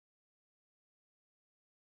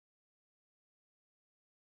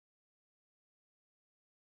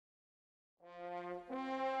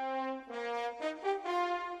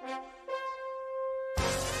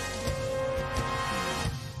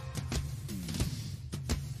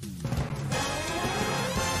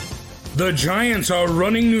The Giants are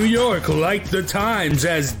running New York like the Times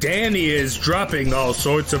as Danny is dropping all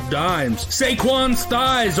sorts of dimes. Saquon's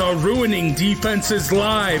thighs are ruining defenses'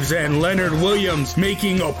 lives and Leonard Williams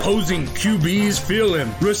making opposing QBs feel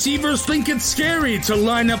him. Receivers think it's scary to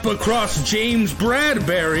line up across James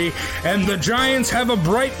Bradbury, and the Giants have a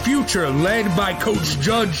bright future led by Coach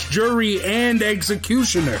Judge, Jury, and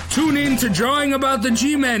Executioner. Tune in to Drawing About the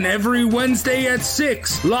G-Men every Wednesday at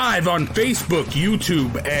 6, live on Facebook,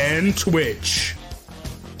 YouTube, and Twitch.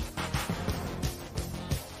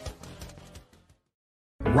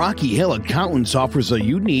 Rocky Hill Accountants offers a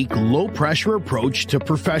unique, low-pressure approach to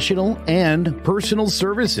professional and personal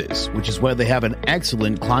services, which is why they have an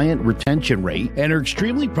excellent client retention rate and are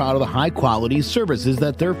extremely proud of the high-quality services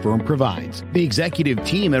that their firm provides. The executive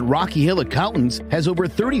team at Rocky Hill Accountants has over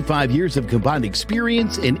 35 years of combined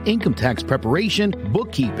experience in income tax preparation,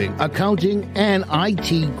 bookkeeping, accounting, and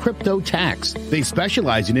IT crypto tax. They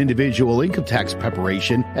specialize in individual income tax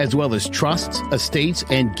preparation, as well as trusts, estates,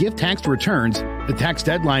 and gift tax returns. The tax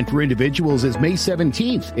deadline for individuals is May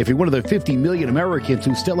 17th. If you're one of the 50 million Americans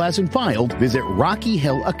who still hasn't filed, visit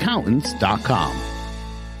RockyHillAccountants.com.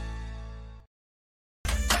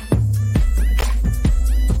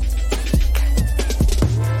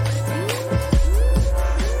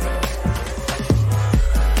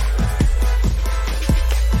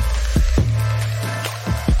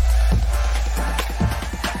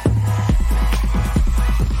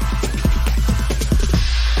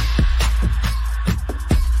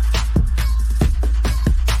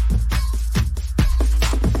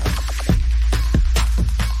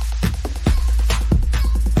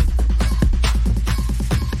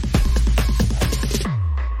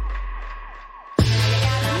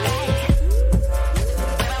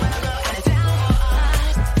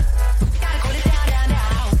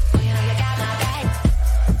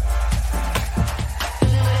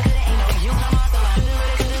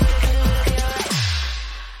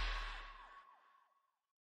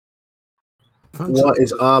 What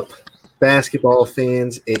is up, basketball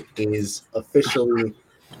fans? It is officially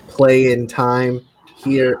play-in time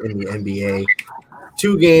here in the NBA.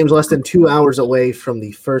 2 games, less than 2 hours away from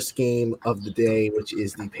the first game of the day, which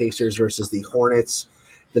is the Pacers versus the Hornets.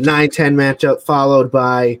 The 9-10 matchup followed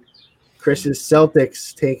by Chris's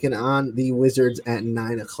Celtics taking on the Wizards at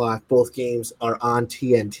 9 o'clock. Both games are on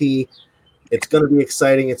TNT. It's going to be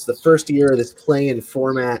exciting. It's the first year of this play-in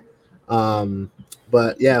format.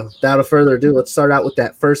 But yeah, without further ado, let's start out with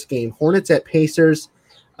that first game. Hornets at Pacers.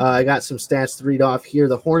 I got some stats to read off here.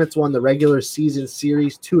 The Hornets won the regular season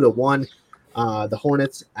series 2-1. The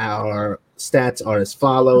Hornets, our stats are as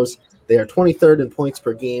follows. They are 23rd in points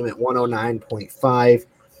per game at 109.5.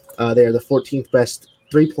 They are the 14th best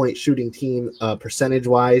three-point shooting team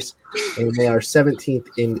percentage-wise, and they are 17th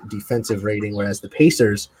in defensive rating, whereas the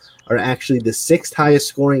Pacers are actually the 6th highest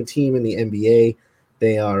scoring team in the NBA.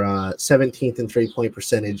 They are 17th in three-point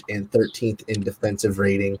percentage and 13th in defensive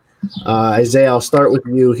rating. Isaiah, I'll start with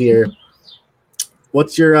you here.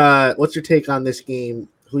 What's your take on this game?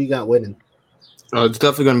 Who you got winning? It's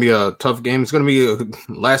definitely going to be a tough game. It's going to be a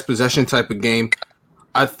last possession type of game.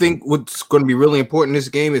 I think what's going to be really important in this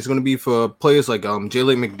game is going to be for players like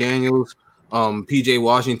Jalen McDaniels, P.J.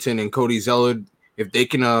 Washington, and Cody Zeller. If they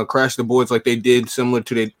can crash the boards like they did, similar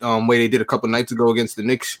to the way they did a couple nights ago against the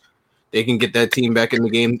Knicks, they can get that team back in the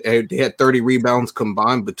game. They had 30 rebounds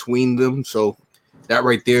combined between them, so that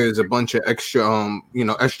right there is a bunch of extra,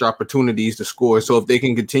 extra opportunities to score. So if they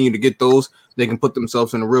can continue to get those, they can put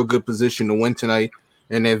themselves in a real good position to win tonight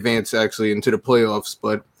and advance actually into the playoffs.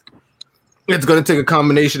 But it's going to take a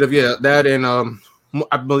combination of that and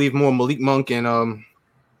I believe more Malik Monk and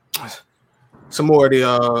some more of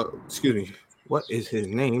the what is his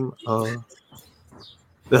name?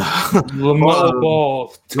 LaMelo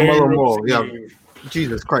Ball. LaMelo Ball, yeah.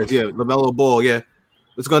 Jesus Christ, yeah. LaMelo Ball, yeah.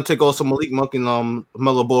 It's going to take also Malik Monk and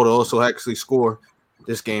LaMelo Ball to also actually score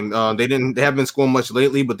this game. They haven't been scoring much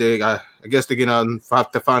lately, but I guess they're going to have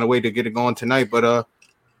to find a way to get it going tonight. But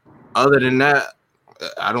other than that,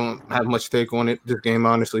 I don't have much take on it, this game,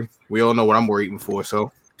 honestly. We all know what I'm rooting for, so.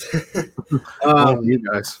 You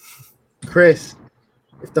guys. Chris,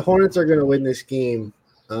 if the Hornets are going to win this game,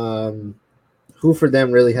 who for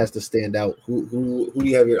them really has to stand out? Who do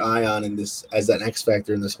you have your eye on in this as an X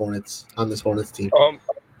factor in this Hornets team?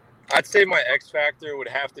 I'd say my X factor would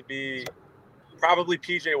have to be probably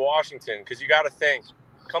P.J. Washington, because you got to think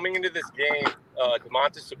coming into this game,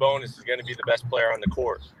 Domantas Sabonis is going to be the best player on the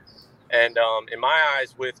court, and in my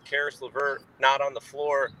eyes, with Karis LeVert not on the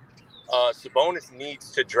floor, Sabonis needs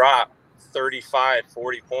to drop 35,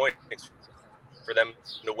 40 points for them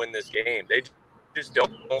to win this game. They just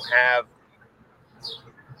don't have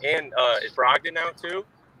And is Brogdon out too?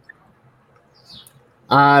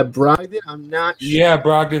 Brogdon, I'm not sure. Yeah,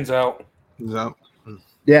 Brogdon's out. He's out.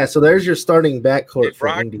 Yeah, so there's your starting backcourt If for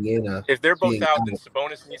Brogdon- Indiana. If they're both being out, then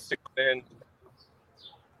Sabonis needs to come in.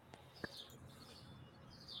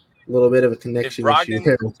 A little bit of a If connection issue Brogdon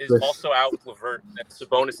here. is also out with LeVert, then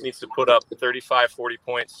Sabonis needs to put up 35, 40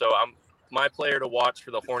 points. So my player to watch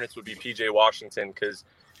for the Hornets would be PJ Washington because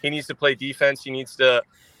he needs to play defense. He needs to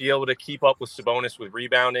be able to keep up with Sabonis with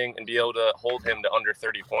rebounding and be able to hold him to under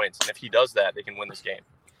 30 points. And if he does that, they can win this game.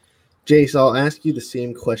 Jace, I'll ask you the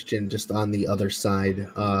same question just on the other side.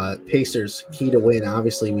 Pacers, key to win.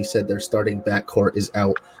 Obviously, we said their starting backcourt is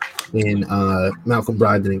out in Malcolm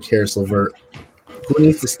Brogdon and Karis LeVert. Who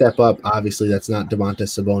needs to step up? Obviously, that's not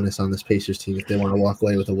Domantas Sabonis on this Pacers team if they want to walk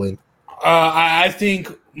away with a win. I think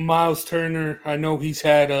Miles Turner, I know he's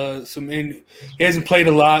had he hasn't played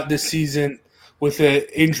a lot this season with an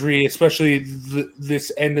injury, especially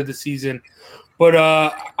this end of the season. But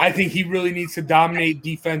I think he really needs to dominate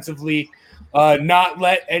defensively, not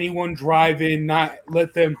let anyone drive in, not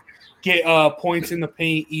let them get points in the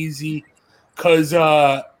paint easy, because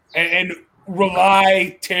and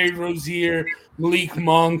rely Terry Rozier, Malik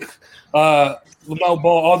Monk, LaMelo Ball,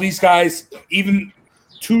 all these guys, even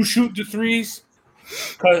to shoot the threes.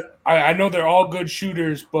 Because I know they're all good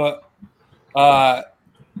shooters, but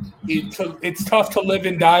it's tough to live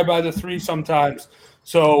and die by the three sometimes.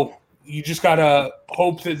 So you just gotta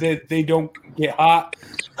hope that they don't get hot,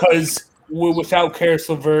 because without Karis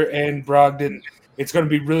LeVert and Brogdon, it's going to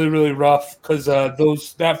be really, really rough, because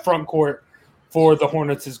that front court for the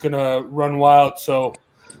Hornets is going to run wild. So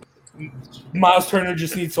Miles Turner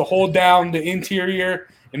just needs to hold down the interior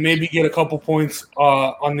and maybe get a couple points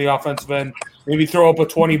on the offensive end. Maybe throw up a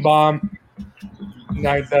 20 bomb.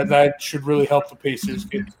 That should really help the Pacers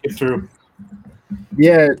get through.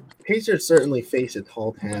 Yeah, Pacers certainly face a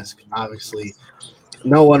tall task. Obviously,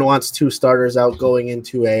 no one wants two starters out going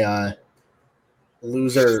into a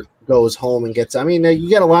loser goes home and gets. I mean, you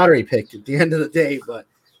get a lottery pick at the end of the day, but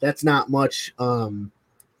that's not much. A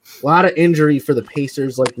lot of injury for the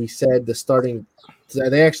Pacers, like we said.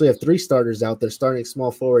 They actually have three starters out. Their starting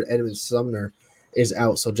small forward Edmund Sumner is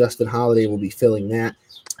out, so Justin Holiday will be filling that.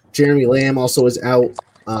 Jeremy Lamb also is out.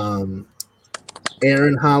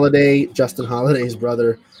 Aaron Holiday, Justin Holiday's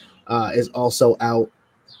brother, is also out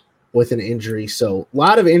with an injury. So a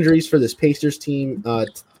lot of injuries for this Pacers team.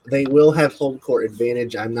 They will have home court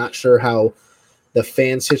advantage. I'm not sure how the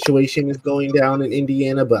fan situation is going down in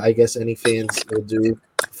Indiana, but I guess any fans will do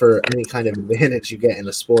for any kind of advantage you get in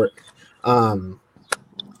a sport.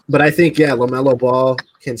 But I think, LaMelo Ball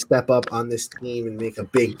can step up on this team and make a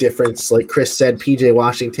big difference. Like Chris said, PJ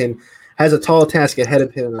Washington has a tall task ahead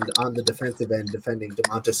of him on the defensive end, defending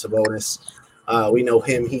Domantas Sabonis. We know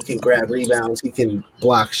him. He can grab rebounds. He can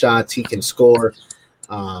block shots. He can score.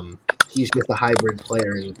 He's just a hybrid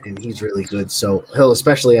player, and he's really good. So he'll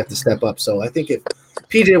especially have to step up. So I think if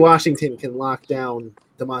PJ Washington can lock down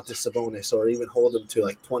Domantas Sabonis or even hold him to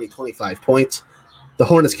like 20, 25 points, the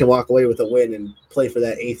Hornets can walk away with a win and play for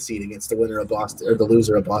that 8th seed against the winner of Boston or the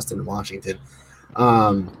loser of Boston and Washington.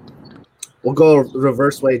 We'll go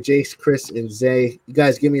reverse way. Jace, Chris, and Zay. You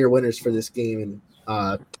guys give me your winners for this game, and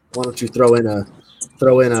why don't you throw in a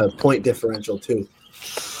point differential too?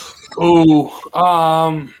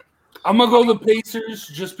 I'm gonna go the Pacers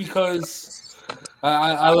just because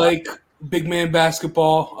I like big man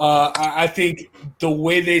basketball. I think the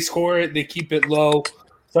way they score it, they keep it low.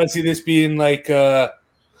 So I see this being like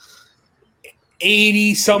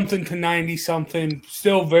 80-something to 90-something,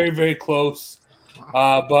 still very, very close.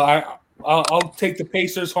 But I'll take the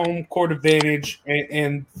Pacers' home court advantage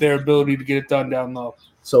and their ability to get it done down low.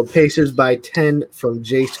 So Pacers by 10 from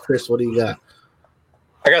Jace. Chris, what do you got?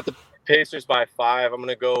 I got the Pacers by 5. I'm going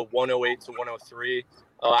to go 108 to 103.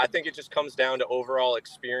 I think it just comes down to overall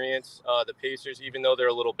experience. The Pacers, even though they're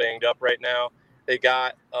a little banged up right now, they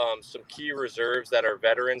got some key reserves that are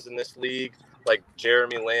veterans in this league, like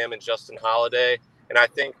Jeremy Lamb and Justin Holiday. And I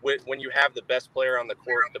think when you have the best player on the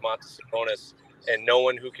court, Domantas Sabonis, and no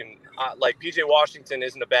one who can like PJ Washington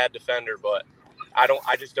isn't a bad defender, but I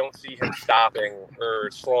just don't see him stopping or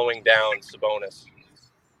slowing down Sabonis.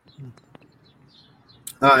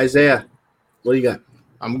 Isaiah, what do you got?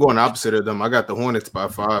 I'm going opposite of them. I got the Hornets by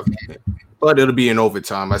 5, but it'll be in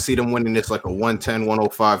overtime. I see them winning this like a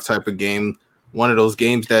 110-105 type of game. One of those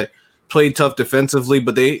games that play tough defensively,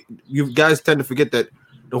 but you guys tend to forget that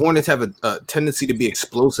the Hornets have a tendency to be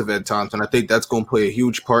explosive at times, and I think that's going to play a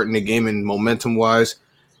huge part in the game and momentum-wise.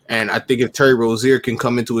 And I think if Terry Rozier can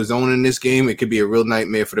come into his own in this game, it could be a real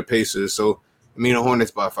nightmare for the Pacers. So, I mean, the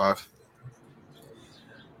Hornets by 5.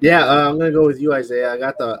 Yeah, I'm gonna go with you, Isaiah. I'm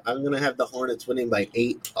gonna have the Hornets winning by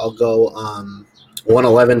 8. I'll go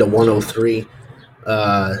 111 to 103.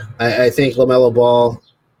 I think LaMelo Ball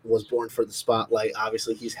was born for the spotlight.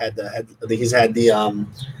 Obviously, he's had the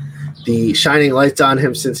shining lights on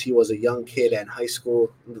him since he was a young kid in high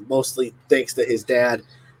school, mostly thanks to his dad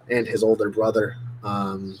and his older brother,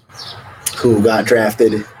 who got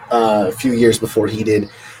drafted a few years before he did.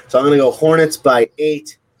 So I'm going to go Hornets by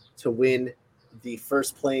 8 to win the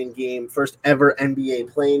first ever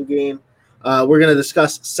NBA playing game. We're going to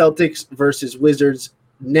discuss Celtics versus Wizards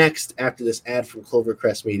next after this ad from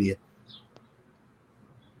Clovercrest Media.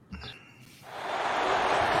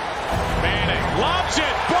 Manning lobs it.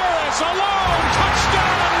 Burris alone.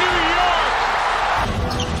 Touchdown, New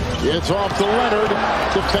York. It's off to Leonard.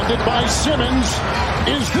 Defended by Simmons.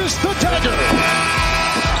 Is this the dagger?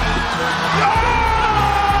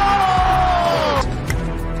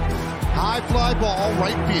 High fly ball,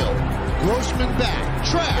 right field. Grossman back,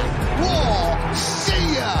 track, Wall,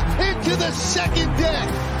 see ya, into the second deck.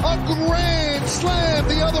 A grand slam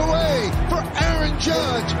the other way for Aaron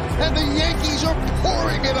Judge, and the Yankees are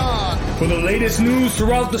pouring it on. For the latest news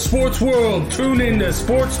throughout the sports world, tune in to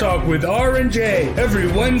Sports Talk with R&J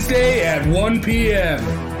every Wednesday at 1 p.m.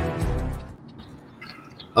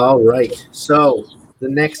 All right, so the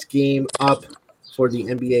next game up for the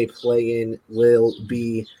NBA play-in will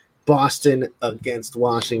be Boston against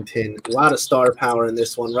Washington. A lot of star power in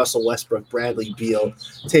this one. Russell Westbrook, Bradley Beal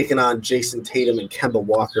taking on Jason Tatum and Kemba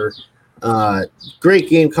Walker. Great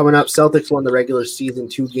game coming up. Celtics won the regular season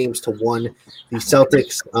 2-1. The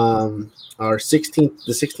Celtics are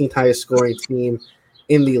the 16th highest scoring team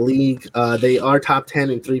in the league. They are top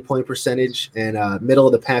 10 in three-point percentage and middle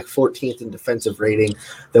of the pack, 14th in defensive rating.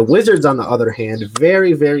 The Wizards, on the other hand,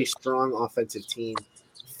 very, very strong offensive team,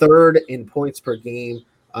 3rd in points per game.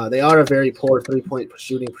 They are a very poor three-point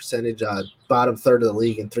shooting percentage, bottom third of the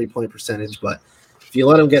league in three-point percentage. But if you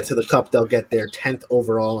let them get to the cup, they'll get there 10th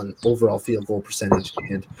overall in overall field goal percentage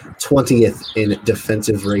and 20th in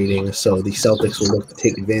defensive rating. So the Celtics will look to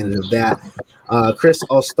take advantage of that. Chris,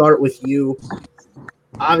 I'll start with you.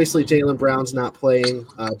 Obviously, Jaylen Brown's not playing.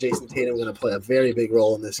 Jason Tatum going to play a very big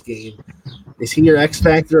role in this game. Is he your X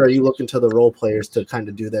factor, or are you looking to the role players to kind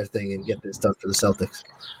of do their thing and get this done for the Celtics?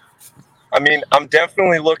 I mean, I'm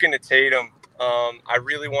definitely looking at Tatum. I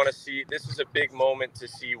really want to see – this is a big moment to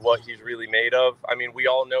see what he's really made of. I mean, we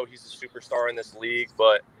all know he's a superstar in this league,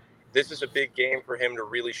 but this is a big game for him to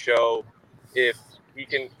really show if he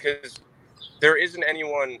can – because there isn't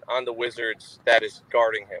anyone on the Wizards that is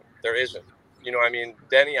guarding him. There isn't. You know, I mean,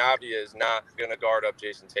 Denny Avdia is not going to guard up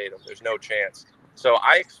Jason Tatum. There's no chance. So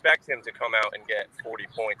I expect him to come out and get 40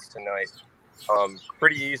 points tonight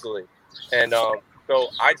pretty easily. And so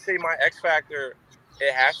I'd say my X factor,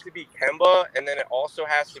 it has to be Kemba, and then it also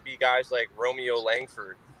has to be guys like Romeo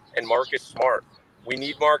Langford and Marcus Smart. We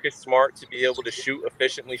need Marcus Smart to be able to shoot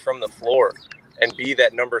efficiently from the floor and be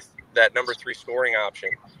that number 3 scoring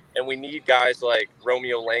option. And we need guys like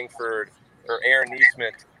Romeo Langford or Aaron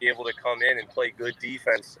Nesmith to be able to come in and play good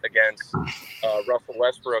defense against Russell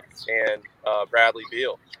Westbrook and Bradley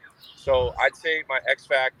Beal. So I'd say my X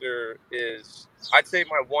factor is – I'd say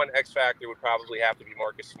my one X factor would probably have to be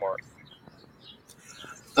Marcus Smart.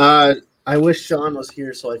 I wish Sean was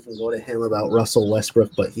here so I can go to him about Russell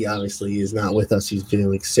Westbrook, but he obviously is not with us. He's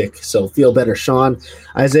feeling sick, so feel better, Sean.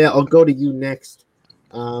 Isaiah, I'll go to you next.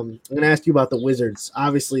 I'm going to ask you about the Wizards.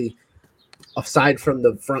 Obviously, aside from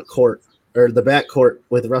the front court or the back court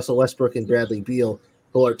with Russell Westbrook and Bradley Beal,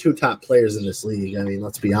 who are 2 top players in this league. I mean,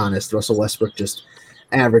 let's be honest. Russell Westbrook just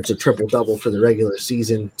averaged a triple-double for the regular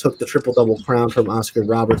season, took the triple-double crown from Oscar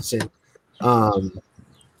Robertson. Who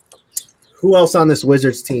else on this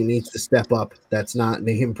Wizards team needs to step up that's not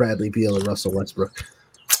named Bradley Beal and Russell Westbrook?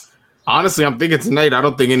 Honestly, I'm thinking tonight, I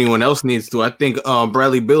don't think anyone else needs to. I think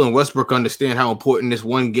Bradley Beal and Westbrook understand how important this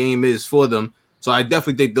one game is for them. So I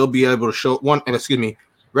definitely think they'll be able to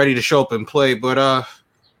ready to show up and play. But, I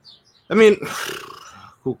mean,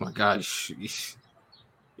 oh my gosh.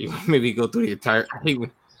 You maybe go through the entire – I hate when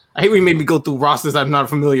you made me go through rosters I'm not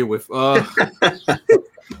familiar with.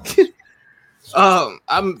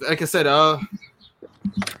 I'm like I said, honestly,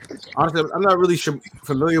 I'm not really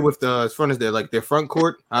familiar with as far as their front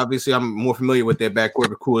court. Obviously, I'm more familiar with their back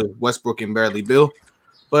court, with Westbrook and Bradley Beal.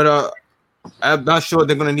 But I'm not sure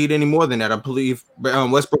they're going to need any more than that. I believe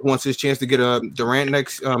Westbrook wants his chance to get a Durant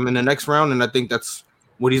next in the next round, and I think that's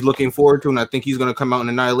what he's looking forward to. And I think he's going to come out in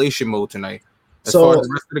annihilation mode tonight. As far as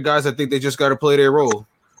the rest of the guys, I think they just got to play their role.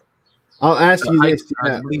 I'll ask you this.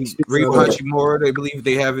 I believe Rui Hachimura, they believe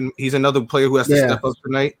they have him. He's another player who has to step up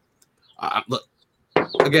tonight. Look,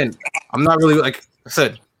 again, I'm not really, like I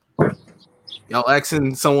said, Y'all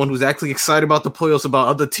asking someone who's actually excited about the playoffs about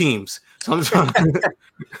other teams. So I'm trying.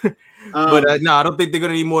 But no, I don't think they're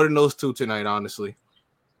gonna need more than those two tonight, honestly.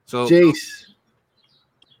 So, Jace,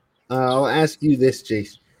 I'll ask you this,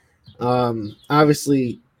 Jace.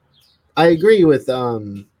 Obviously, I agree with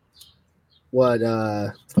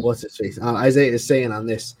what's his face Isaiah is saying on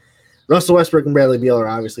this. Russell Westbrook and Bradley Beal are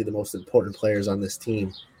obviously the most important players on this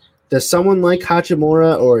team. Does someone like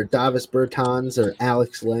Hachimura or Davis Bertans or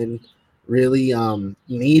Alex Len really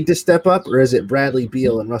need to step up, or is it Bradley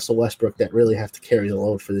Beal and Russell Westbrook that really have to carry the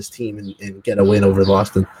load for this team and get a win over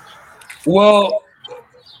Boston? Well,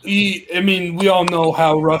 we all know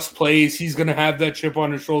how Russ plays. He's going to have that chip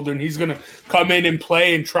on his shoulder, and he's going to come in and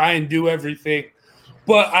play and try and do everything.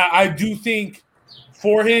 But I do think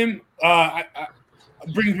for him,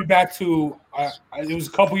 brings me back to it was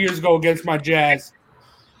a couple years ago against my Jazz.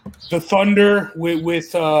 The Thunder with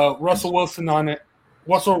Russell Westbrook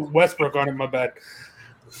on it, my bad.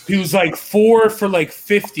 He was like 4 for like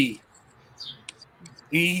 50.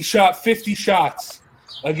 He shot 50 shots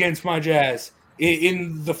against my Jazz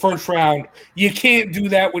in the first round. You can't do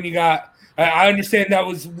that when you got – I understand that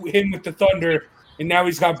was him with the Thunder, and now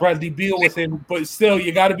he's got Bradley Beal with him. But still,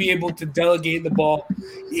 you got to be able to delegate the ball.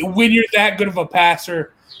 When you're that good of a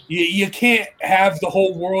passer, you can't have the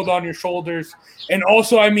whole world on your shoulders. And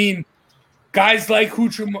also, guys like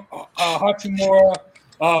Hachimura,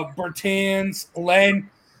 Bertans, Len,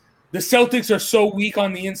 the Celtics are so weak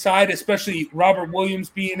on the inside, especially Robert Williams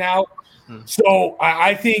being out. So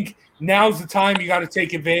I think now's the time you got to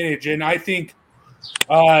take advantage, and I think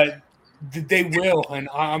they will. And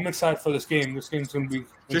I'm excited for this game. This game's going to be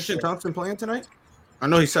 – Tristan Thompson playing tonight? I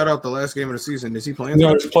know he sat out the last game of the season. Is he playing?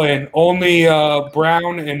 No, he's playing. Only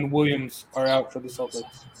Brown and Williams are out for the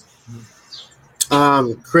Celtics.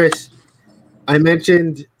 Chris, I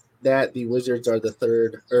mentioned that the Wizards are the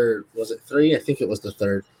third, or was it 3? I think it was the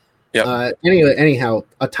third. Yeah. Anyhow,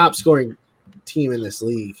 a top scoring team in this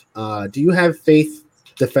league. Do you have faith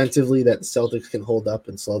defensively that the Celtics can hold up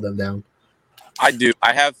and slow them down? I do.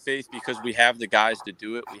 I have faith because we have the guys to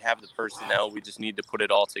do it. We have the personnel. We just need to put it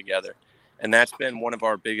all together. And that's been one of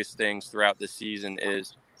our biggest things throughout this season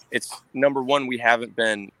is it's number one, we haven't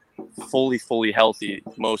been fully healthy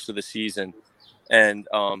most of the season. And,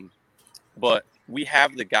 but we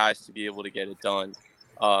have the guys to be able to get it done.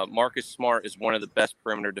 Marcus Smart is one of the best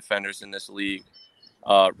perimeter defenders in this league.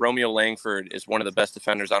 Romeo Langford is one of the best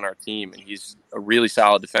defenders on our team, and he's a really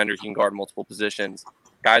solid defender. He can guard multiple positions.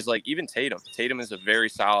 Guys like even Tatum. Tatum is a very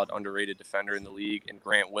solid, underrated defender in the league, and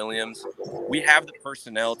Grant Williams. We have the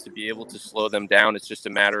personnel to be able to slow them down. It's just a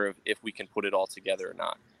matter of if we can put it all together or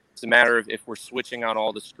not. It's a matter of if we're switching on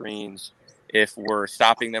all the screens, if we're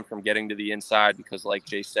stopping them from getting to the inside, because like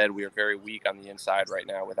Jay said, we are very weak on the inside right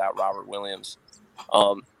now without Robert Williams.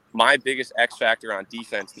 My biggest X factor on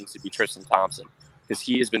defense needs to be Tristan Thompson, because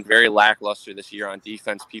he has been very lackluster this year on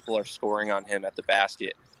defense. People are scoring on him at the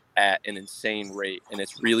basket at an insane rate, and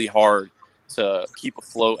it's really hard to keep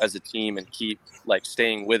afloat as a team and keep like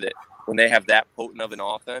staying with it when they have that potent of an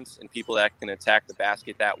offense and people that can attack the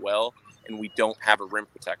basket that well, and we don't have a rim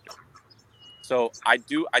protector. So I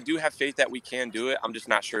do have faith that we can do it. I'm just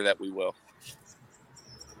not sure that we will.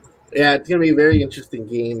 Yeah, it's going to be a very interesting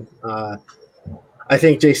game. I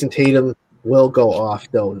think Jason Tatum will go off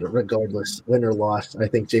though, regardless, win or loss. I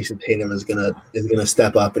think Jason Tatum is gonna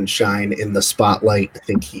step up and shine in the spotlight. I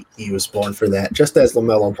think he was born for that, just as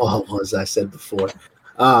LaMelo Ball was. I said before.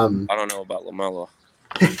 I don't know about LaMelo.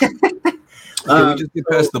 Can we just get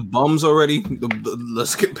past the bums already?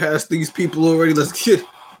 Let's get past these people already. Let's get.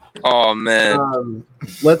 Oh man.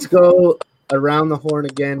 Let's go around the horn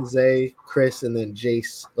again, Zay, Chris, and then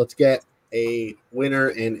Jace. Let's get a winner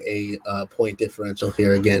and a point differential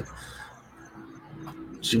here again.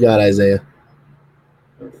 What you got, Isaiah?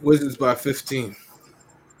 Wizards by 15.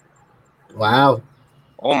 Wow.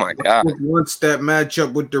 Oh my God. He wants that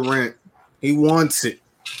matchup with Durant. He wants it.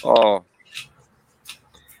 Oh.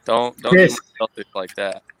 Don't do myself like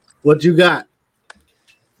that. What you got?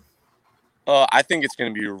 I think it's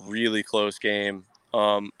going to be a really close game.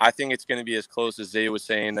 I think it's going to be as close as Zay was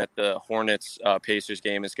saying that the Hornets Pacers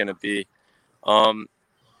game is going to be.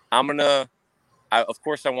 Of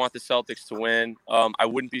course, I want the Celtics to win. I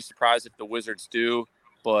wouldn't be surprised if the Wizards do,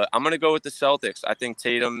 but I'm going to go with the Celtics. I think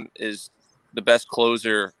Tatum is the best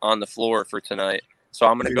closer on the floor for tonight. So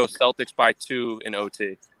I'm going to go Celtics by 2 in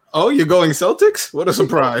OT. Oh, you're going Celtics? What a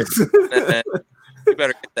surprise. You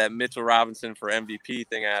better get that Mitchell Robinson for MVP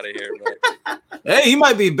thing out of here. But... Hey, he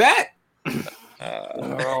might be back. He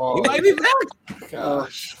might be back.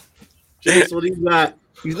 Gosh. Jace, what do you got?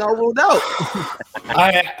 He's not ruled out.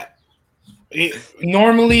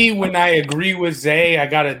 Normally, when I agree with Zay, I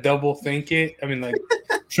gotta double think it. I mean, like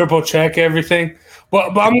triple check everything.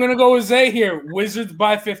 But I'm gonna go with Zay here. Wizards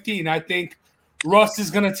by 15. I think Russ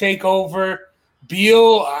is gonna take over.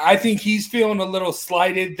 Beal, I think he's feeling a little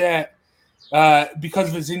slighted that because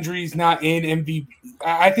of his injury, he's not in MVP.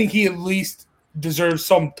 I think he at least deserves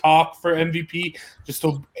some talk for MVP, just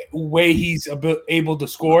the way he's able to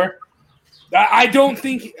score. I don't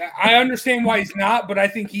think – I understand why he's not, but I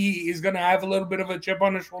think he is going to have a little bit of a chip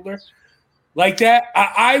on his shoulder like that.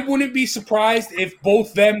 I wouldn't be surprised if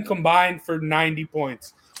both them combined for 90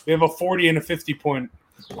 points. We have a 40 and a 50-point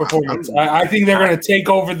performance. I think they're going to take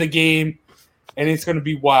over the game, and it's going to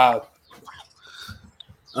be wild.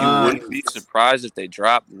 You wouldn't be surprised if they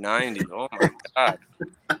dropped 90. Oh, my God.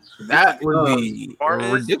 That would be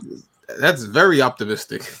ridiculous. That's very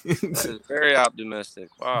optimistic. That is very optimistic.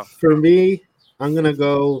 Wow. For me, I'm going to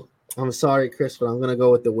go – I'm sorry, Chris, but I'm going to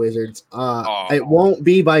go with the Wizards. It won't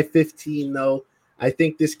be by 15, though. I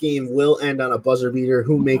think this game will end on a buzzer beater.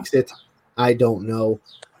 Who makes it, I don't know.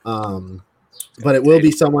 But it will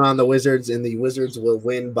be someone on the Wizards, and the Wizards will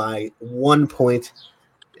win by 1 point,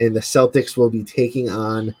 and the Celtics will be taking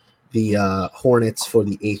on the Hornets for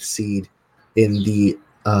the 8th seed in the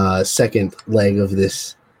second leg of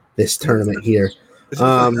this tournament here. I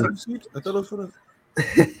thought it was for the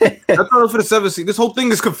 7th seed. This whole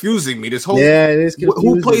thing is confusing me. It is confusing.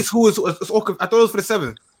 Who plays who is I thought it was for the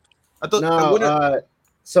 7th.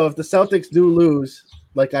 So if the Celtics do lose,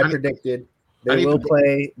 like I predicted, they will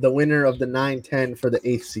play the winner of the 9-10 for the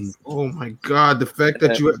 8th seed. Oh my God, the fact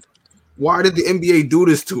that why did the NBA do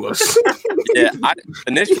this to us? Yeah,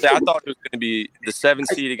 initially I thought it was going to be the 7th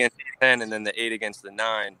seed against the 10 and then the 8 against the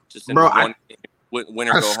 9, just in one game.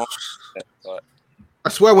 Winner go home. But I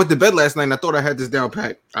swear I went to bed last night and I thought I had this down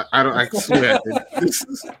pat. I swear.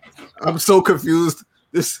 I'm so confused.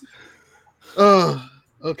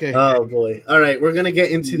 Okay. Oh boy. All right, we're gonna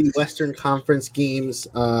get into the Western Conference games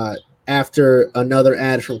after another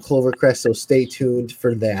ad from Clovercrest, so stay tuned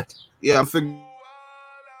for that. Yeah, I'm figuring.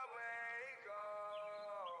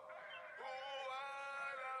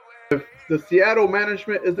 If the Seattle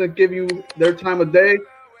management isn't give you their time of day,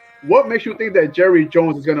 what makes you think that Jerry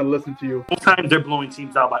Jones is going to listen to you? Sometimes they're blowing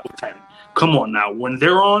teams out by 10. Come on now. When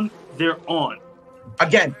they're on, they're on.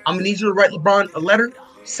 Again, I'm going to need you to write LeBron a letter,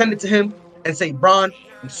 send it to him, and say, Bron,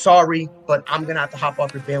 I'm sorry, but I'm going to have to hop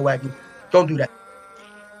off your bandwagon. Don't do that.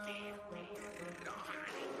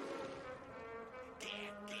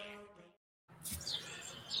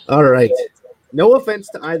 All right. No offense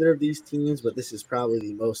to either of these teams, but this is probably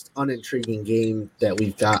the most unintriguing game that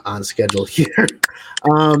we've got on schedule here.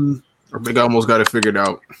 I think I almost got it figured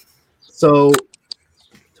out. So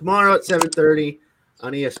tomorrow at 7:30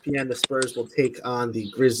 on ESPN, the Spurs will take on the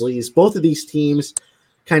Grizzlies. Both of these teams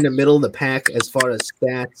kind of middle of the pack as far as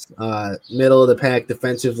stats, middle of the pack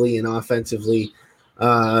defensively and offensively.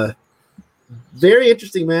 Very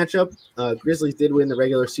interesting matchup. Grizzlies did win the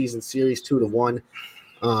regular season series 2-1.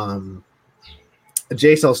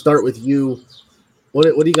 Jace, I'll start with you. What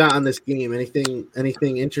do you got on this game?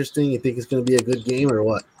 Anything interesting? You think it's going to be a good game or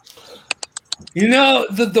what? You know,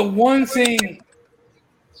 the one thing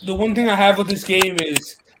I have with this game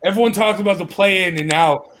is everyone talked about the play-in, and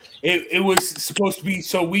now it was supposed to be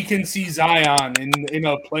so we can see Zion in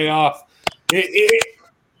a playoff.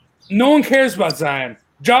 No one cares about Zion.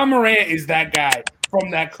 John Morant is that guy from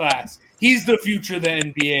that class. He's the future of the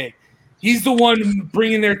NBA. He's the one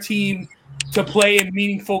bringing their team to play in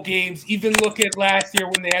meaningful games. Even look at last year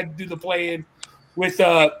when they had to do the play-in with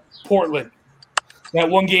Portland, that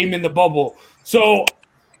one game in the bubble. So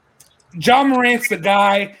John Morant's the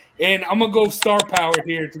guy, and I'm going to go star power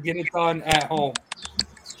here to get it done at home.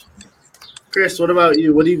 Chris, what about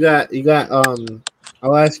you? What do you got? You got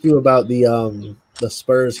I'll ask you about the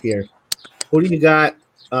Spurs here. Who do you got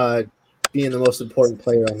being the most important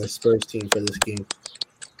player on the Spurs team for this game?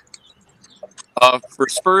 For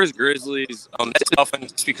Spurs Grizzlies, that's tough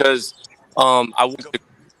just because I would go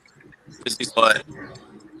Grizzlies, but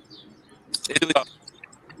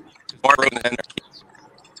Mark Rosen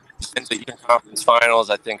since the Eastern Conference Finals,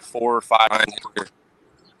 I think 4 or 5 times.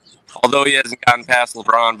 Although he hasn't gotten past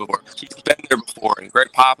LeBron before, he's been there before, and Greg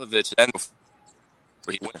Popovich been before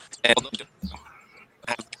he went. And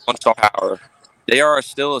have star power. They are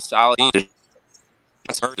still a solid team.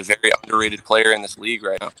 A very underrated player in this league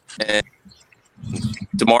right now, and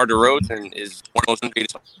DeMar DeRozan is one of the most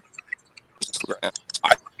underrated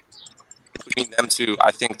players. Between them two,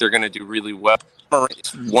 I think they're going to do really well.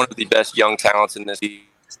 It's one of the best young talents in this league.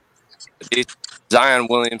 Zion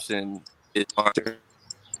Williamson is on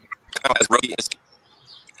as rookie,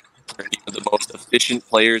 of the most efficient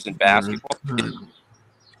players in basketball.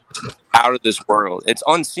 Out of this world. It's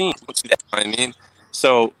unseen. You know what I mean?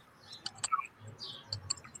 So,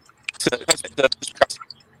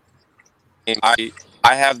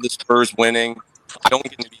 I have the Spurs winning. I don't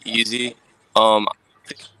think it's going to be easy. I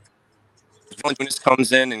think if Valanciunas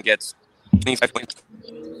comes in and gets 25 points,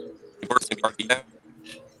 works and beat them,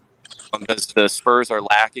 because the Spurs are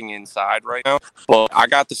lacking inside right now. Well, I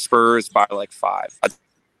got the Spurs by like 5. I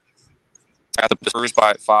got the Spurs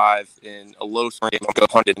by 5 in a low scoring game. I'll go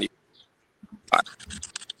 100.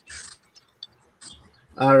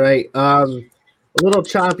 All right. A little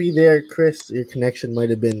choppy there, Chris. Your connection might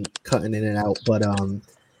have been cutting in and out, but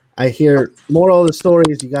I hear moral of the story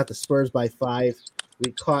is you got the Spurs by 5.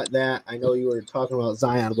 We caught that. I know you were talking about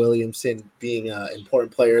Zion Williamson being an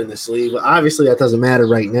important player in this league, but obviously that doesn't matter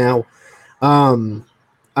right now.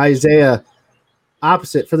 Isaiah,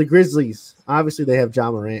 opposite for the Grizzlies. Obviously they have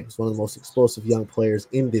Ja Morant, who's one of the most explosive young players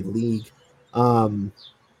in the league. I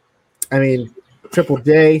mean, Triple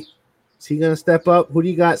J, is he going to step up? Who do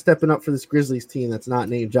you got stepping up for this Grizzlies team that's not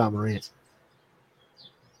named Ja Morant?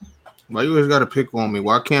 Why you always got to pick on me?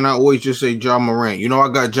 Why can't I always just say Ja Morant? You know I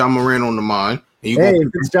got Ja Morant on the mind. Hey, if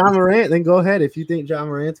it's Ja Morant, then go ahead. If you think Ja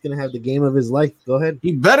Morant's going to have the game of his life, go ahead.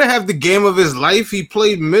 He better have the game of his life. He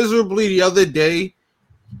played miserably the other day.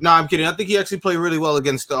 No, I'm kidding. I think he actually played really well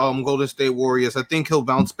against the Golden State Warriors. I think he'll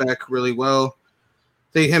bounce back really well.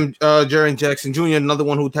 Jaren Jackson Jr., another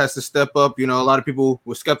one who has to step up. You know, a lot of people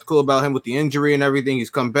were skeptical about him with the injury and everything. He's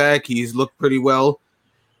come back. He's looked pretty well.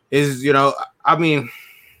 I mean,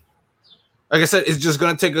 like I said, it's just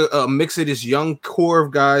going to take a mix of this young core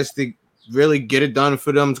of guys to really get it done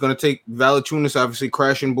for them. It's going to take Valanciunas, obviously,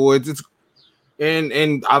 crashing boards.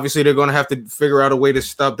 And obviously they're going to have to figure out a way to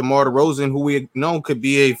stop DeMar DeRozan, who we know could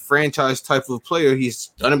be a franchise type of player. He's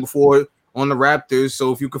done it before on the Raptors.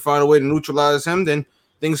 So if you could find a way to neutralize him, then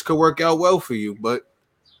things could work out well for you. But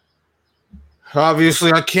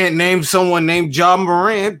obviously I can't name someone named Ja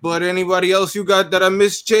Morant, but anybody else you got that I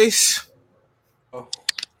missed, Chase? I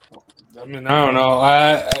mean, I don't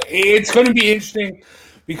know. It's going to be interesting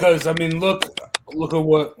because, I mean, look at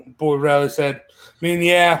what Boy Riley said. I mean,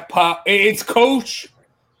 yeah, it's coach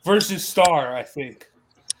versus star, I think.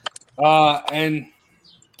 And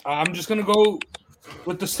I'm just going to go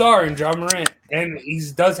with the star in Ja Morant. And he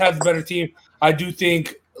does have the better team. I do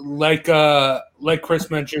think, like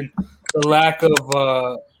Chris mentioned, the lack of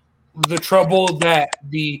the trouble that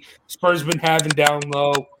the Spurs been having down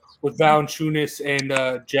low with Valanciunas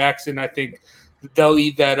and Jackson, I think they'll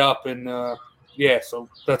eat that up. And, so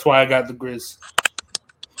that's why I got the Grizz.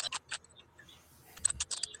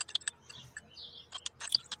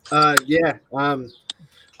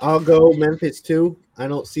 I'll go Memphis too. I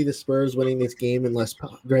don't see the Spurs winning this game unless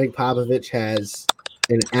Greg Popovich has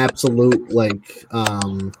an absolute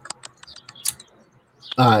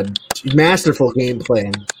masterful game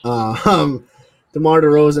plan. DeMar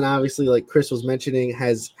DeRozan, obviously, like Chris was mentioning,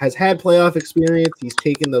 has had playoff experience. He's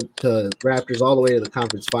taken the Raptors all the way to the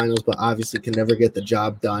conference finals, but obviously can never get the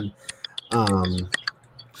job done.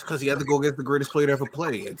 It's because he had to go against the greatest player to ever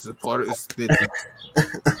play. It's a part of it.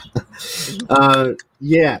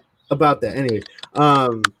 About that. Anyway,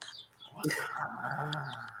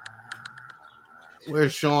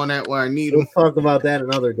 where's Sean at where I need him? We'll talk about that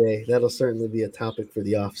another day. That'll certainly be a topic for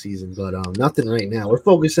the offseason, but nothing right now. We're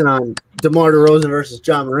focusing on DeMar DeRozan versus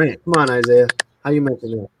Ja Morant. Come on, Isaiah. How you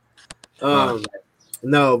mentioned that?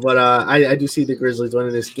 No, but I do see the Grizzlies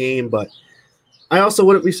winning this game, but I also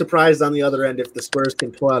wouldn't be surprised on the other end if the Spurs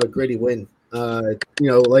can pull out a gritty win.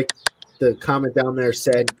 Like the comment down there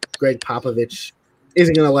said, Greg Popovich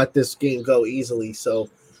isn't going to let this game go easily. So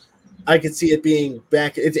I could see it being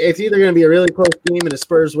back. It's either going to be a really close game and the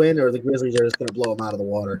Spurs win, or the Grizzlies are just going to blow them out of the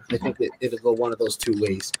water. I think it'll go one of those two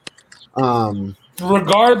ways.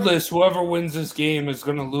 Regardless, whoever wins this game is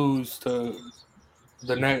going to lose to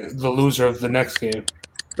the loser of the next game.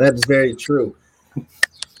 That is very true.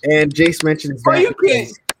 And Jace mentions that. You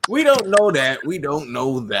can't. We don't know that. We don't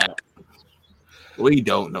know that.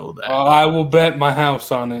 I will bet my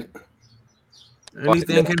house on it.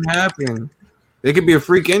 Anything can happen. There could be a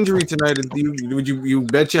freak injury tonight. You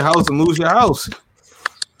bet your house and lose your house.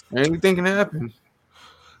 Anything can happen.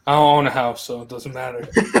 I don't own a house, so it doesn't matter.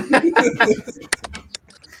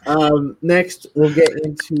 Next, we'll get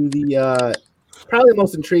into the probably the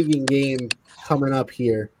most intriguing game coming up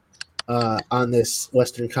here on this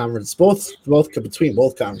Western Conference. Both between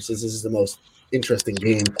both conferences, this is the most interesting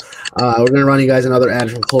game. We're going to run you guys another ad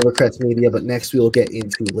from Clovercrest Media, but next we will get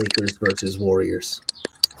into Lakers versus Warriors.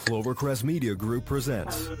 Clovercrest Media Group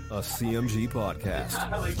presents a CMG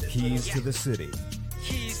podcast, Keys to the City.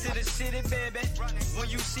 Keys to the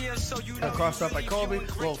Crossed up by Kobe,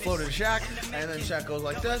 little floated to Shaq, and then Shaq goes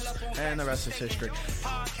like this, and the rest is history.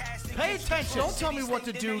 Pay attention. Don't tell me what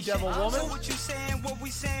to do, Devil Woman. But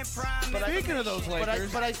speaking of those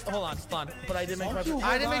Lakers, hold on. But I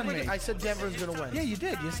didn't make I said Denver's gonna win. Yeah, you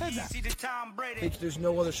did. You said that. There's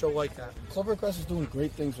no other show like that. Clovercrest is doing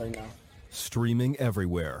great things right now. Streaming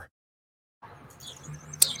everywhere.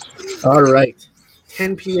 All right.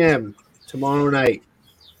 10 p.m. tomorrow night.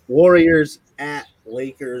 Warriors at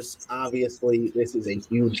Lakers. Obviously, this is a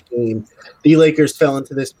huge game. The Lakers fell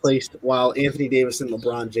into this place while Anthony Davis and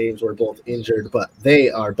LeBron James were both injured, but they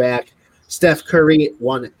are back. Steph Curry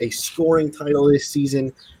won a scoring title this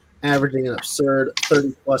season, averaging an absurd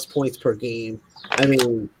 30-plus points per game. I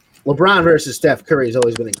mean, LeBron versus Steph Curry has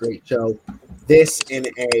always been a great show. This in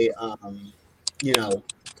a,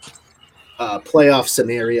 playoff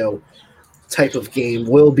scenario type of game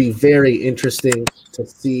will be very interesting to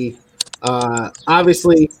see.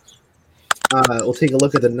 Obviously, we'll take a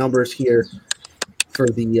look at the numbers here for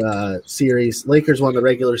the series. Lakers won the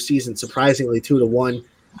regular season surprisingly 2-1.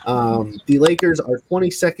 The Lakers are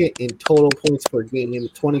 22nd in total points per game,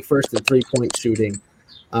 21st in three-point shooting,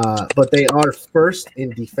 but they are first in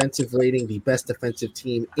defensive rating, the best defensive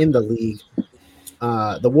team in the league.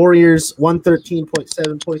 The Warriors,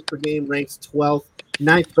 113.7 points per game, ranks 12th,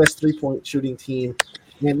 ninth best three-point shooting team.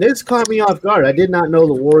 And this caught me off guard. I did not know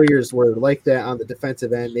the Warriors were like that on the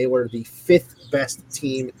defensive end. They were the fifth best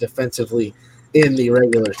team defensively in the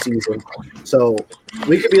regular season. So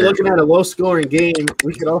we could be looking at a low-scoring game.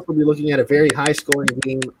 We could also be looking at a very high-scoring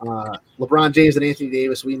game. LeBron James and Anthony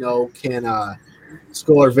Davis, we know, can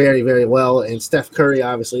score very, very well. And Steph Curry,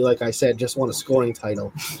 obviously, like I said, just won a scoring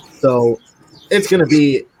title. So it's going to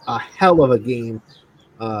be a hell of a game.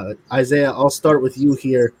 Isaiah, I'll start with you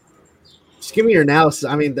here. Just give me your analysis.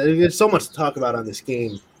 I mean, there's so much to talk about on this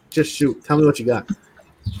game. Just shoot. Tell me what you got.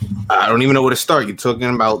 I don't even know where to start. You're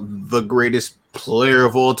talking about the greatest player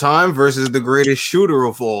of all time versus the greatest shooter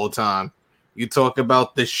of all time. You talk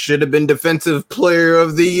about the should have been defensive player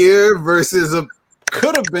of the year versus a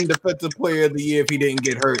could have been defensive player of the year if he didn't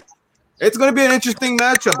get hurt. It's going to be an interesting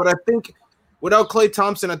matchup, but I think without Klay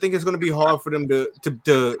Thompson, I think it's going to be hard for them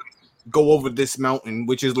to go over this mountain,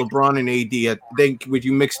 which is LeBron and AD. I think when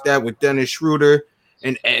you mix that with Dennis Schroeder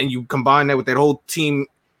and you combine that with that whole team,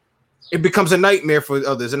 it becomes a nightmare for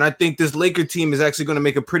others. And I think this Laker team is actually going to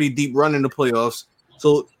make a pretty deep run in the playoffs.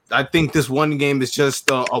 So I think this one game is just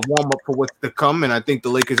a warm-up for what's to come. And I think the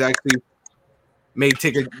Lakers actually may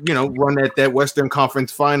take a run at that Western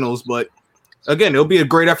Conference Finals. But again, it'll be a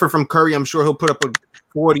great effort from Curry. I'm sure he'll put up a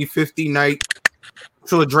 40-50 night. I'm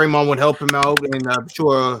sure Draymond would help him out. And I'm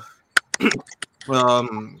sure oh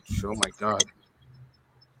my God.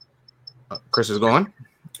 Chris is going.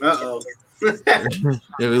 Uh-oh. Yeah,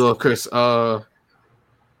 we love Chris. Wow.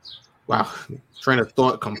 Train of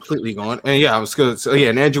thought completely gone. And yeah, I was good. So yeah,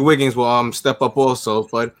 and Andrew Wiggins will step up also,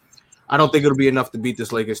 but I don't think it'll be enough to beat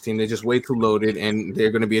this Lakers team. They're just way too loaded, and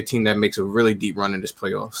they're going to be a team that makes a really deep run in this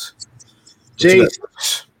playoffs. Jace,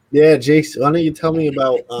 why don't you tell me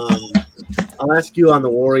about I'll ask you on the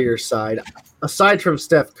Warriors side. Aside from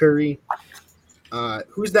Steph Curry,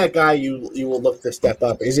 who's that guy you will look to step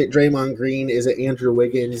up? Is it Draymond Green? Is it Andrew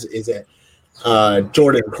Wiggins? Is it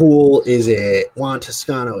Jordan Poole? Is it Juan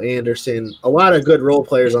Toscano Anderson? A lot of good role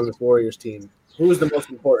players on this Warriors team. Who's the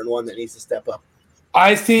most important one that needs to step up?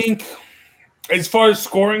 I think as far as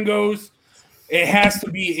scoring goes, it has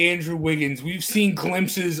to be Andrew Wiggins. We've seen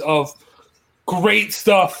glimpses of great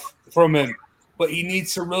stuff from him, but he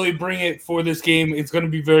needs to really bring it for this game. It's going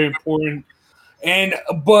to be very important.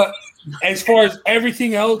 But as far as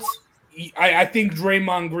everything else, I think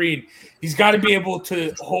Draymond Green, he's got to be able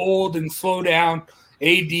to hold and slow down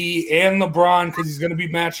AD and LeBron because he's going to be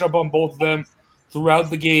matched up on both of them throughout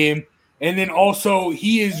the game. And then also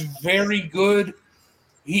he is very good.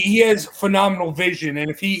 He has phenomenal vision,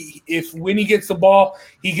 and if when he gets the ball,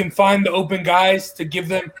 he can find the open guys to give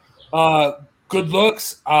them good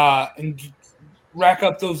looks and rack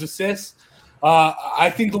up those assists.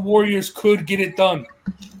 I think the Warriors could get it done.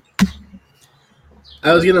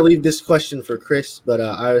 I was going to leave this question for Chris, but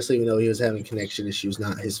obviously we know he was having connection issues,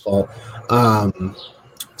 not his fault.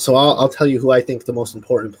 So I'll tell you who I think the most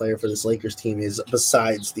important player for this Lakers team is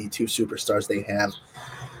besides the two superstars they have.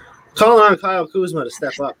 Calling on Kyle Kuzma to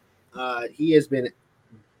step up. He has been,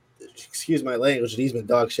 excuse my language, he's been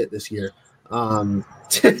dog shit this year.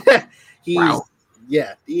 He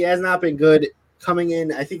has not been good coming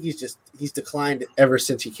in. I think he's declined ever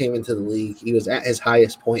since he came into the league. He was at his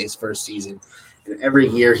highest point his first season, and every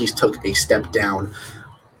year he's took a step down.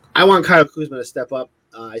 I want Kyle Kuzma to step up.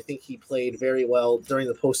 I think he played very well during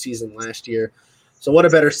the postseason last year. So what a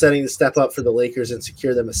better setting to step up for the Lakers and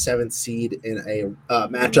secure them a 7th seed in a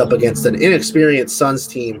matchup against an inexperienced Suns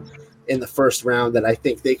team in the first round that I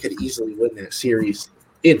think they could easily win that series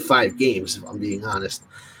in 5 games, if I'm being honest.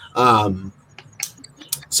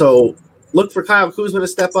 So look for Kyle Kuzma to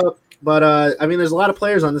step up. But, I mean, there's a lot of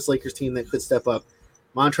players on this Lakers team that could step up.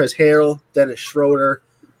 Montrezl Harrell, Dennis Schroeder,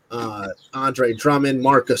 Andre Drummond,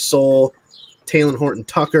 Marc Gasol, Talen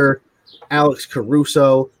Horton-Tucker, Alex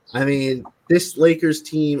Caruso. I mean, this Lakers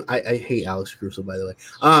team, I hate Alex Caruso, by the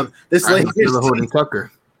way. This Lakers team,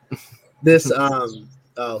 Horton-Tucker. This, now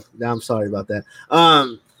I'm sorry about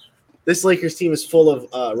that. This Lakers team is full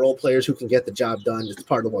of role players who can get the job done. It's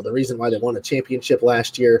part of the reason why they won a championship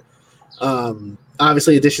last year.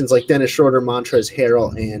 Obviously, additions like Dennis Schroeder, Montrezl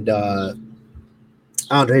Harrell, and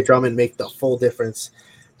Andre Drummond make the full difference.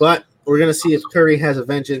 But we're going to see if Curry has a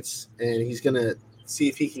vengeance, and he's going to see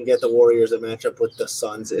if he can get the Warriors a matchup with the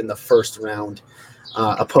Suns in the first round,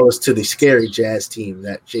 opposed to the scary Jazz team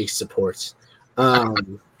that Jace supports.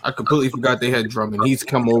 I completely forgot they had Drummond. He's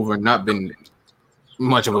come over and not been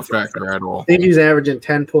much of a factor at all. I think he's averaging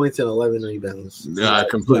 10 points and 11 rebounds. Yeah, I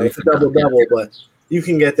completely forgot. Double-double, but you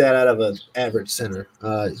can get that out of an average center.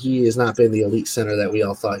 He has not been the elite center that we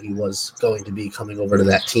all thought he was going to be coming over to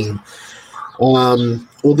that team.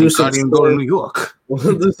 We'll do some go to New York.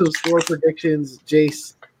 We'll do some score predictions.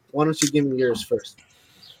 Jace, why don't you give me yours first?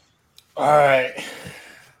 All right.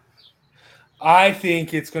 I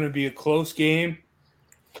think it's going to be a close game,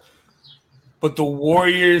 but the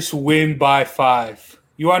Warriors win by 5.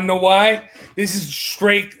 You want to know why? This is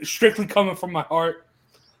strictly coming from my heart.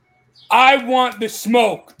 I want the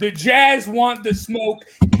smoke. The Jazz want the smoke.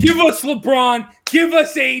 Give us LeBron. Give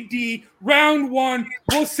us AD. Round 1.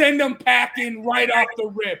 We'll send them packing right off the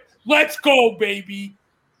rip. Let's go, baby.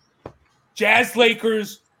 Jazz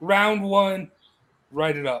Lakers, round 1.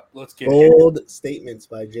 Write it up. Let's get it. Bold statements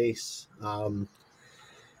by Jace.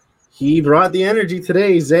 He brought the energy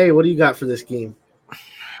today. Zay, what do you got for this game?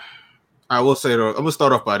 I will say, though, I'm going to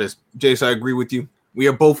start off by this. Jace, I agree with you. We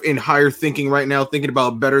are both in higher thinking right now, thinking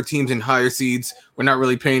about better teams and higher seeds. We're not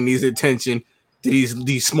really paying these attention to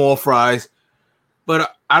these small fries.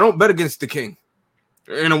 But I don't bet against the King.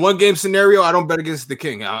 In a one-game scenario, I don't bet against the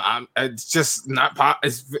King. It's just not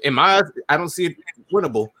in my eyes, I don't see it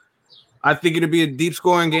winnable. I think it'd be a deep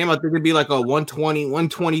scoring game. I think it'd be like a 120,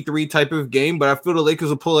 123 type of game, but I feel the Lakers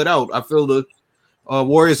will pull it out. I feel the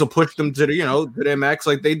Warriors will push them to to their max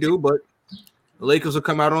like they do, but the Lakers will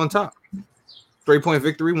come out on top. 3-point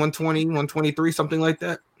victory, 120, 123, something like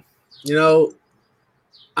that. You know,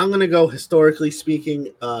 I'm going to go historically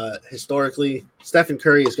speaking. Historically, Stephen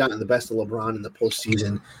Curry has gotten the best of LeBron in the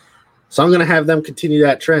postseason. So I'm going to have them continue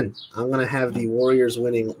that trend. I'm going to have the Warriors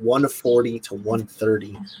winning 140 to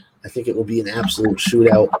 130. I think it will be an absolute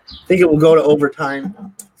shootout. I think it will go to overtime.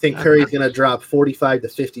 I think Curry's going to drop 45 to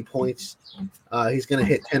 50 points. He's going to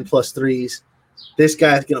hit 10-plus threes. This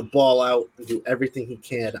guy's going to ball out and do everything he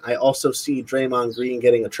can. I also see Draymond Green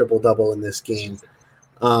getting a triple-double in this game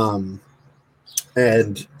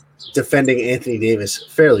and defending Anthony Davis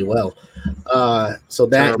fairly well. So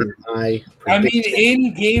that is my prediction. I mean,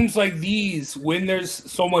 in games like these, when there's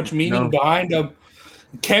so much meaning behind them,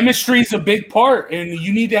 chemistry is a big part, and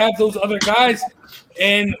you need to have those other guys.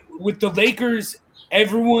 And with the Lakers,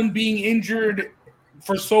 everyone being injured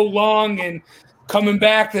for so long and coming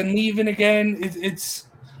back then leaving again,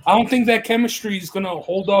 I don't think that chemistry is going to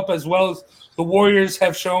hold up as well as the Warriors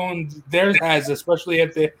have shown theirs has, especially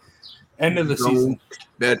at the end of the season.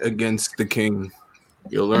 Bet against the King.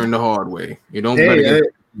 You'll learn the hard way. You don't bet against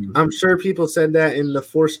I'm sure people said that in the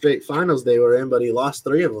 4 straight finals they were in, but he lost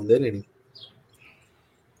 3 of them, didn't he?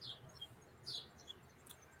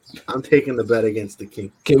 I'm taking the bet against the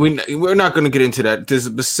King. Okay, we're not going to get into that. The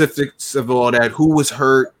specifics of all that. Who was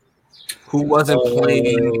hurt? Who wasn't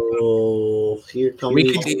playing? Here comes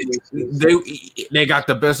they got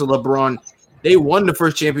the best of LeBron. They won the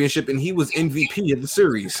first championship, and he was MVP of the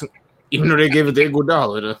series, even though they gave it to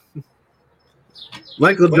Iguodala.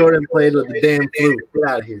 Michael Jordan played with the damn flu. Get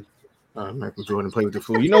out of here. Michael Jordan played with the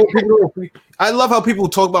flu. You know, I love how people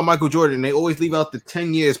talk about Michael Jordan. They always leave out the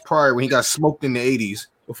 10 years prior when he got smoked in the 80s,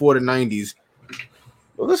 before the 90s.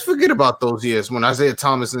 Well, let's forget about those years when Isaiah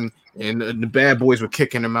Thomas and the bad boys were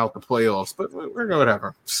kicking him out the playoffs. But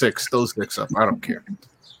whatever. 6, those 6 up. I don't care.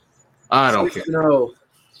 I don't care. No.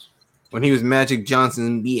 When he was Magic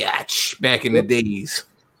Johnson, biatch, back in the days.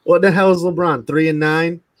 What the hell is LeBron?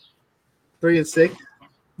 3-9? 3-6?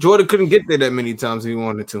 Jordan couldn't get there that many times if he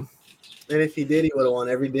wanted to. And if he did, he would have won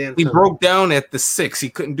every damn time. He broke down at the 6. He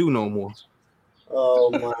couldn't do no more. Oh,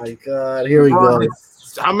 my God. Here we go.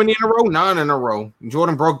 how many in a row? 9 in a row.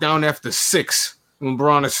 Jordan broke down after 6.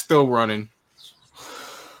 LeBron is still running.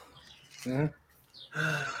 Yeah.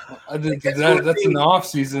 That's an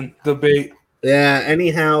off-season debate. Yeah,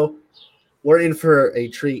 anyhow, we're in for a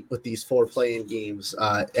treat with these 4 play-in games.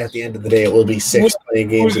 At the end of the day, it will be 6 play-in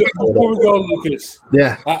games. Before we go, Lucas.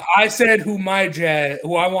 Yeah. I said who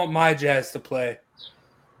I want my Jazz to play.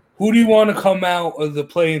 Who do you want to come out of the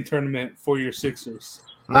play-in tournament for your Sixers?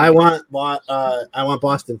 I want Boston. I want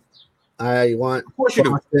Boston. Of course you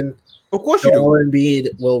do. Joel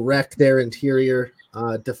Embiid will wreck their interior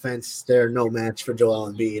defense. They're no match for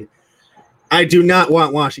Joel Embiid. I do not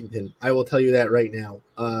want Washington. I will tell you that right now.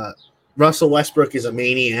 Russell Westbrook is a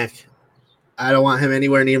maniac. I don't want him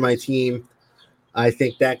anywhere near my team. I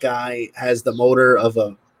think that guy has the motor of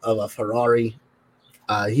a Ferrari.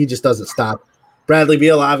 He just doesn't stop. Bradley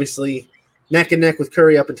Beal, obviously, neck and neck with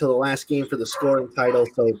Curry up until the last game for the scoring title.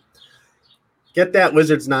 So get that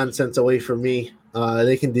Wizards nonsense away from me.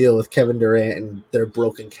 They can deal with Kevin Durant and their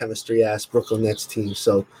broken chemistry-ass Brooklyn Nets team.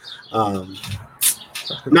 So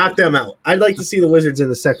knock them out. I'd like to see the Wizards in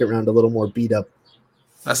the second round a little more beat up.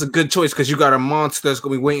 That's a good choice because you got a monster that's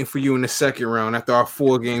going to be waiting for you in the second round after our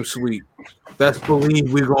 4-game sweep. Best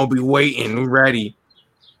believe we're going to be waiting. We're ready.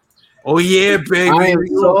 Oh, yeah, baby. I am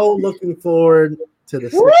so looking forward to the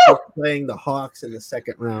Sixers playing the Hawks in the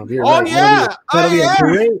second round. You're right. That'll be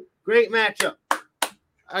a great matchup.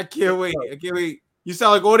 I can't wait. You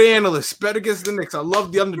sound like all the analysts. Bet against the Knicks. I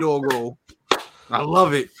love the underdog role. I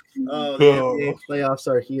love it. Oh, the NBA playoffs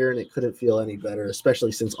are here, and it couldn't feel any better,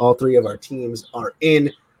 especially since all 3 of our teams are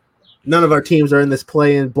in. None of our teams are in this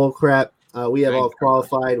play-in bullcrap. We have all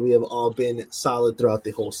qualified. We have all been solid throughout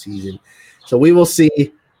the whole season. So we will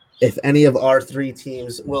see if any of our 3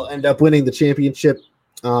 teams will end up winning the championship.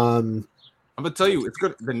 I'm gonna tell you, it's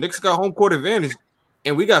good. The Knicks got home court advantage,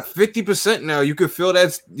 and we got 50% now. You can feel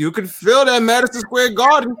that. You can feel that Madison Square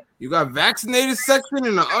Garden. You got vaccinated section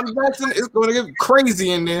and the unvaccinated. It's going to get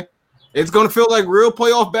crazy in there. It's going to feel like real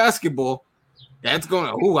playoff basketball. That's going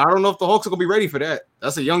to. I don't know if the Hawks are going to be ready for that.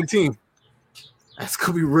 That's a young team. That's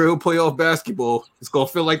going to be real playoff basketball. It's going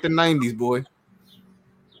to feel like the 90s, boy.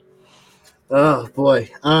 Oh boy.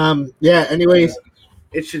 Yeah. Anyways,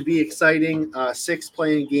 it should be exciting. 6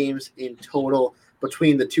 playing games in total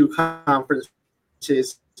between the 2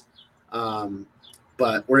 conferences.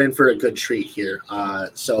 But we're in for a good treat here.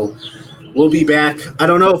 So we'll be back. I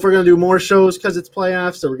don't know if we're going to do more shows because it's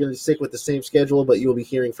playoffs, so we're going to stick with the same schedule, but you'll be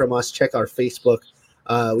hearing from us. Check our Facebook.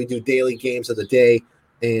 We do daily games of the day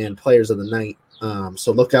and players of the night.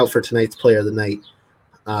 So look out for tonight's player of the night.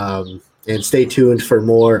 And stay tuned for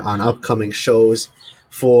more on upcoming shows.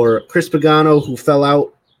 For Chris Pagano, who fell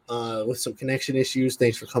out with some connection issues,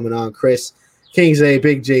 thanks for coming on, Chris. Kings A,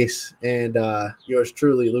 Big Jace, and yours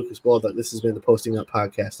truly, Lucas Baldock. This has been the Posting Up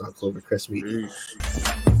Podcast on Clovercrest Media.